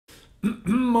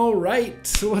All right,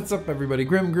 so what's up everybody?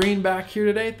 GrimmGreen back here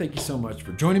today. Thank you so much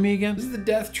for joining me again. This is the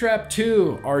Death Trap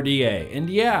 2 RDA. And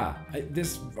yeah,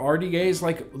 this RDA is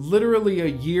like literally a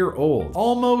year old.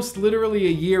 Almost literally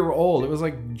a year old. It was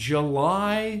like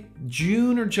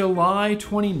June or July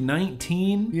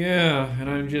 2019. Yeah, and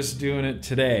I'm just doing it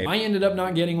today. I ended up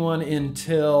not getting one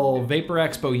until Vapor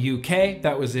Expo UK.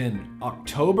 That was in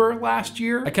October last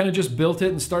year. I kind of just built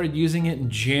it and started using it in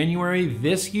January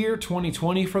this year,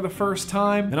 2020, for the first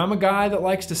time. And I'm a guy that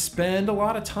likes to spend a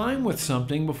lot of time with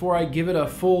something before I give it a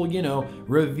full,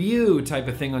 review type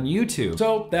of thing on YouTube.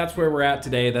 So that's where we're at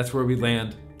today. That's where we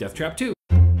land. Death Trap 2.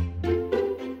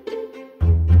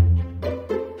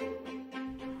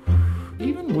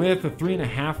 With a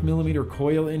 3.5mm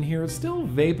coil in here, it's still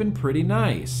vaping pretty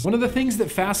nice. One of the things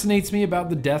that fascinates me about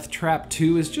the Death Trap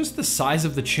 2 is just the size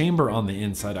of the chamber on the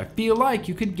inside. I feel like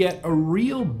you could get a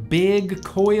real big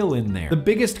coil in there. The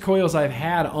biggest coils I've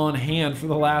had on hand for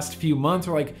the last few months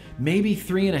are like maybe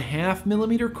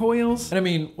 3.5mm coils. And I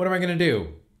mean, what am I gonna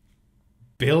do?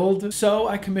 Build? So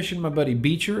I commissioned my buddy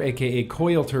Beecher, aka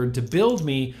Coil Turd, to build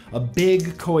me a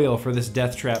big coil for this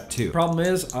Death Trap 2. Problem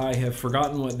is, I have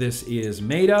forgotten what this is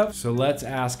made of, so let's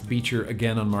ask Beecher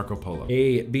again on Marco Polo.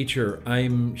 Hey Beecher,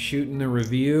 I'm shooting a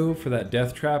review for that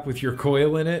Death Trap with your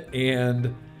coil in it,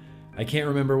 and I can't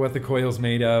remember what the coil's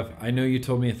made of. I know you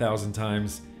told me 1,000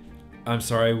 times. I'm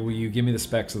sorry, will you give me the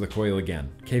specs of the coil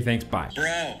again? Okay, thanks, bye.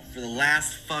 Bro, for the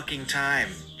last fucking time,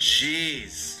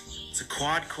 jeez. It's a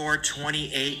quad core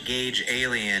 28 gauge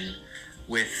Alien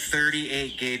with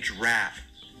 38 gauge wrap.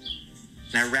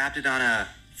 And I wrapped it on a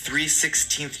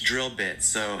 3/16 drill bit,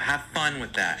 so have fun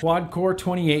with that. Quad core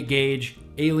 28 gauge,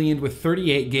 Alien with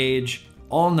 38 gauge,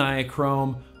 all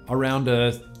nichrome around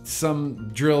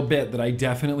some drill bit that I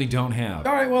definitely don't have.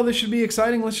 All right, well, this should be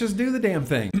exciting. Let's just do the damn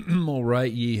thing. All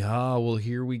right, yeehaw. Well,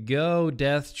 here we go.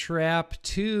 Death Trap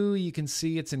 2. You can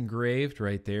see it's engraved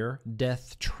right there.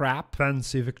 Death Trap.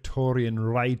 Fancy Victorian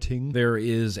writing. There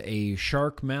is a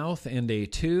shark mouth and a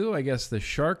 2. I guess the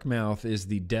shark mouth is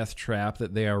the Death Trap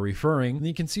that they are referring. And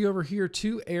you can see over here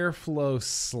 2 airflow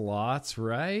slots,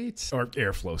 right? Or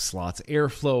airflow slots,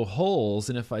 airflow holes.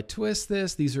 And if I twist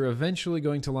this, these are eventually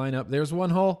going to line up. There's one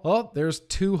hole. Oh, there's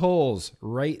 2 holes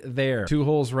right there. 2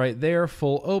 holes right there.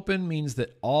 Full open means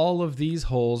that all of these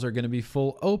holes are going to be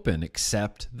full open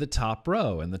except the top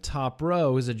row. And the top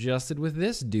row is adjusted with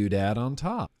this doodad on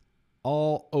top.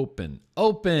 All open.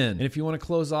 Open! And if you want to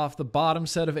close off the bottom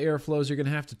set of airflows, you're going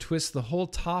to have to twist the whole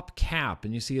top cap.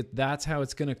 And you see that's how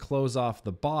it's going to close off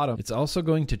the bottom. It's also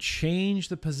going to change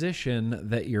the position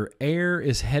that your air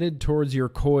is headed towards your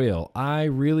coil. I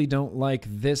really don't like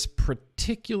this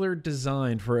particular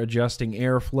design for adjusting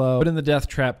airflow, but in the Death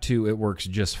Trap 2, it works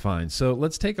just fine. So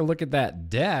let's take a look at that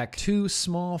deck. 2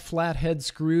 small flathead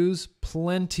screws,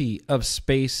 plenty of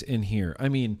space in here. I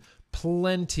mean,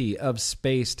 plenty of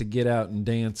space to get out and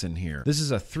dance in here. This is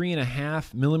a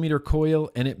 3.5mm coil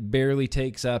and it barely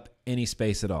takes up any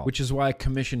space at all, which is why I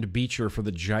commissioned Beecher for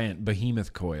the giant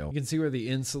behemoth coil. You can see where the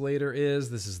insulator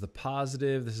is. This is the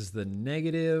positive, this is the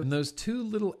negative. And those 2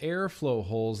 little airflow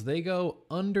holes, they go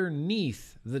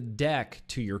underneath the deck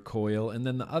to your coil, and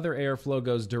then the other airflow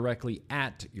goes directly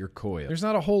at your coil. There's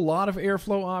not a whole lot of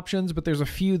airflow options, but there's a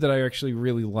few that I actually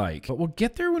really like. But we'll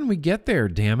get there when we get there,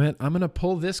 damn it. I'm gonna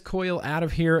pull this coil out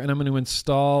of here and I'm gonna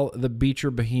install the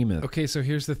Beecher behemoth. Okay, so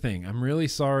here's the thing. I'm really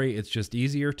sorry. It's just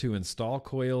easier to install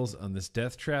coils on this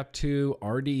Death Trap 2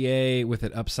 RDA with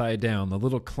it upside down. The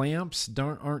little clamps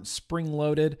aren't spring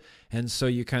loaded, and so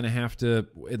you kind of have to,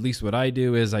 at least what I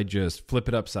do is I just flip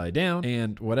it upside down,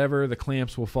 and whatever, the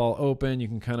clamps will fall open. You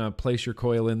can kind of place your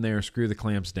coil in there, screw the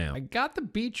clamps down. I got the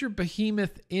Beecher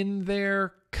behemoth in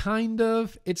there, kind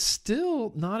of. It's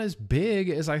still not as big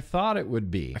as I thought it would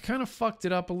be. I kind of fucked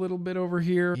it up a little bit over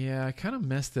here. Yeah, I kind of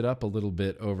messed it up a little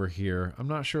bit over here. I'm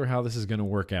not sure how this is going to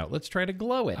work out. Let's try to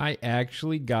glow it. I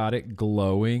actually got it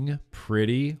glowing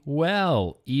pretty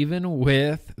well. Even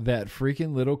with that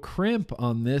freaking little crimp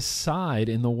on this side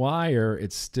in the wire,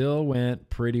 it still went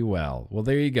pretty well. Well,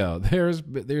 there you go. There's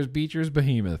Beecher's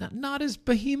behemoth. Not as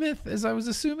behemoth as I was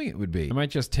assuming it would be. I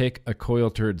might just take a Coil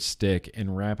Turd stick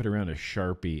and wrap it around a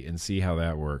Sharpie and see how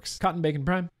that works. Cotton Bacon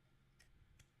Prime.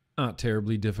 Not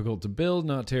terribly difficult to build,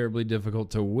 not terribly difficult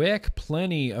to wick.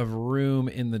 Plenty of room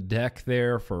in the deck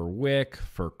there for wick,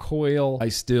 for coil. I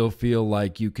still feel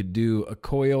like you could do a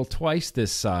coil twice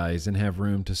this size and have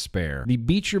room to spare. The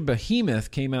Beecher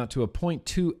Behemoth came out to a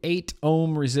 0.28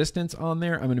 ohm resistance on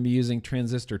there. I'm going to be using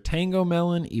transistor Tango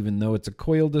Melon, even though it's a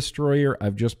coil destroyer.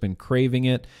 I've just been craving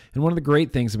it. And one of the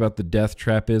great things about the Death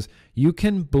Trap is you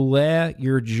can bleh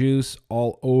your juice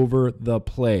all over the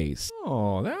place.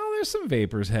 Oh, that there's some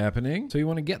vapors happening. So you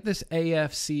want to get this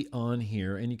AFC on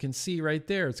here, and you can see right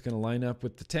there, it's going to line up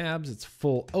with the tabs. It's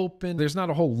full open. There's not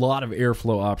a whole lot of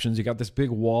airflow options. You got this big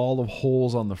wall of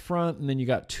holes on the front, and then you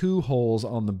got 2 holes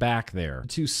on the back there. The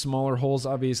 2 smaller holes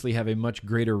obviously have a much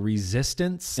greater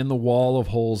resistance, and the wall of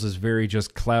holes is very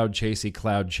just cloud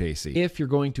chasey. If you're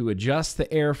going to adjust the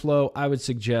airflow, I would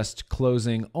suggest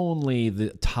closing only the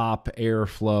top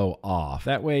airflow off.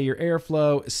 That way your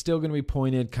airflow is still going to be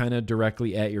pointed kind of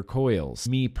directly at your coils.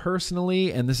 Me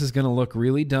personally, and this is going to look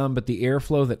really dumb, but the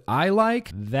airflow that I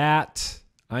like,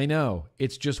 I know,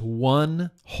 it's just 1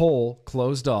 hole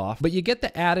closed off, but you get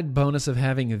the added bonus of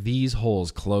having these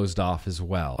holes closed off as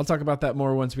well. I'll talk about that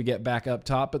more once we get back up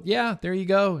top, but yeah, there you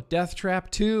go, Death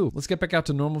Trap 2. Let's get back out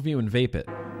to normal view and vape it.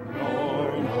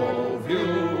 Normal view,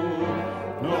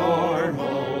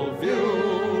 normal view.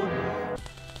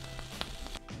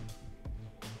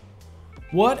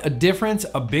 What a difference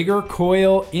a bigger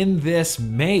coil in this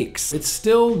makes. It's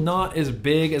still not as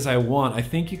big as I want. I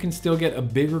think you can still get a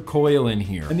bigger coil in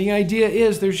here. And the idea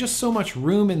is there's just so much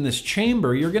room in this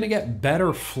chamber, you're gonna get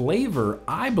better flavor,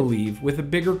 I believe, with a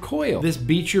bigger coil. This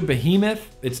Beecher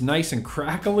Behemoth, it's nice and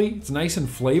crackly, it's nice and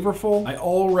flavorful. I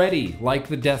already like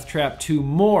the Death Trap 2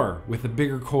 more with a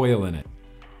bigger coil in it.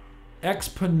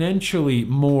 Exponentially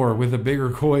more with a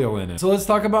bigger coil in it. So let's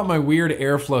talk about my weird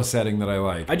airflow setting that I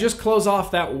like. I just close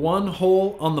off that 1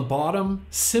 hole on the bottom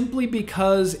simply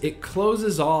because it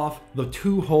closes off the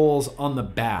 2 holes on the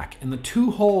back. And the 2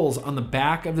 holes on the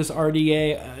back of this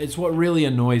RDA, it's what really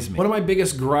annoys me. One of my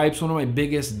biggest gripes, one of my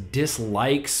biggest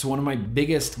dislikes, one of my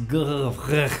biggest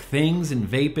things in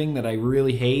vaping that I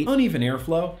really hate, uneven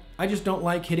airflow. I just don't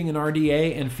like hitting an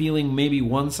RDA and feeling maybe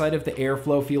one side of the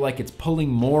airflow feel like it's pulling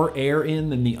more air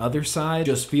in than the other side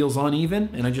just feels uneven,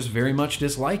 and I just very much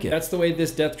dislike it. That's the way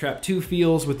this Death Trap 2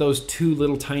 feels, with those 2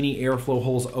 little tiny airflow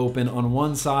holes open on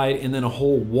one side and then a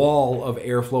whole wall of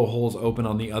airflow holes open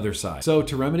on the other side. So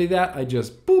to remedy that, I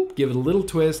just boop, give it a little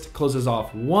twist, closes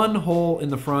off 1 hole in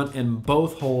the front and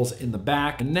both holes in the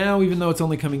back. And now, even though it's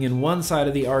only coming in one side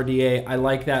of the RDA, I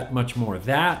like that much more.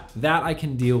 That I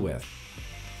can deal with.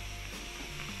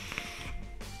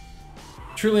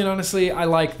 Truly and honestly, I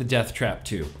like the Death Trap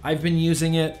 2. I've been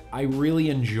using it, I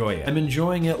really enjoy it. I'm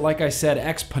enjoying it, like I said,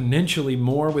 exponentially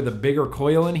more with a bigger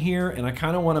coil in here, and I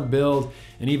kind of want to build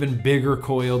an even bigger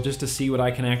coil just to see what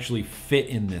I can actually fit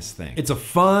in this thing. It's a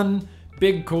fun,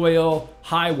 big coil,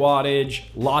 high wattage,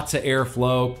 lots of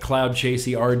airflow, cloud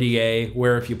chasey RDA,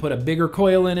 where if you put a bigger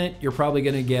coil in it, you're probably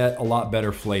gonna get a lot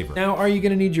better flavor. Now, are you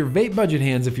gonna need your vape budget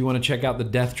hands if you wanna check out the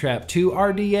Death Trap 2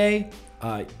 RDA?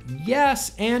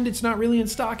 Yes, and it's not really in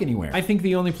stock anywhere. I think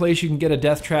the only place you can get a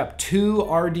Death Trap 2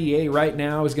 RDA right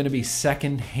now is gonna be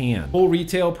secondhand. Full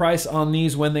retail price on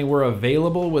these when they were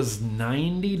available was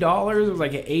 $90. It was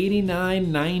like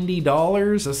 $89,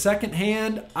 $90. So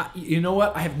secondhand, you know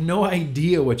what? I have no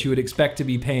idea what you would expect to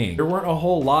be paying. There weren't a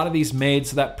whole lot of these made,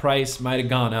 so that price might have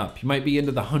gone up. You might be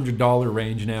into the $100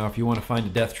 range now if you want to find a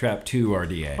Death Trap 2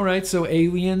 RDA. All right, so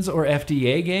Aliens or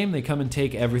FDA game, they come and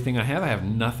take everything I have. I have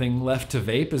nothing left to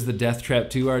vape. Is the Death Trap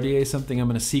 2 RDA something I'm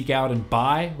gonna seek out and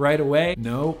buy right away?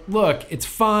 No. Look, it's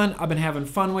fun. I've been having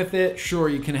fun with it. Sure,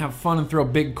 you can have fun and throw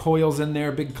big coils in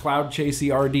there, big cloud chasey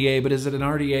RDA, but is it an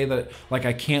RDA that like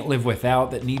I can't live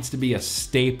without, that needs to be a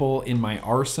staple in my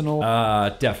arsenal?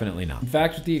 Definitely not. In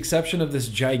fact, with the exception of this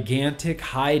gigantic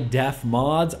high def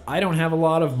mods, I don't have a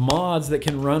lot of mods that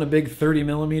can run a big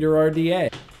 30mm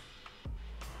RDA.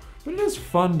 But it is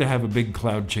fun to have a big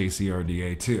cloud chasey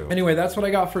RDA too. Anyway, that's what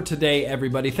I got for today,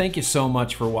 everybody. Thank you so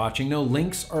much for watching. No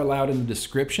links are allowed in the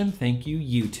description. Thank you,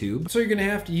 YouTube. So you're gonna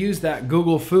have to use that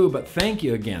google-foo, but thank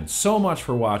you again so much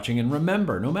for watching. And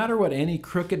remember, no matter what any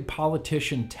crooked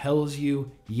politician tells you,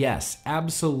 yes,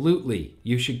 absolutely,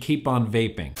 you should keep on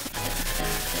vaping.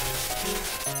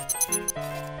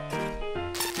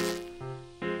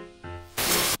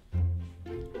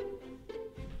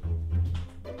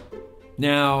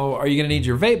 Now, are you gonna need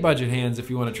your vape budget hands if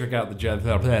you wanna trick out the Death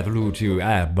Trap 2?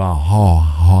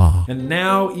 And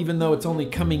now, even though it's only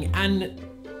coming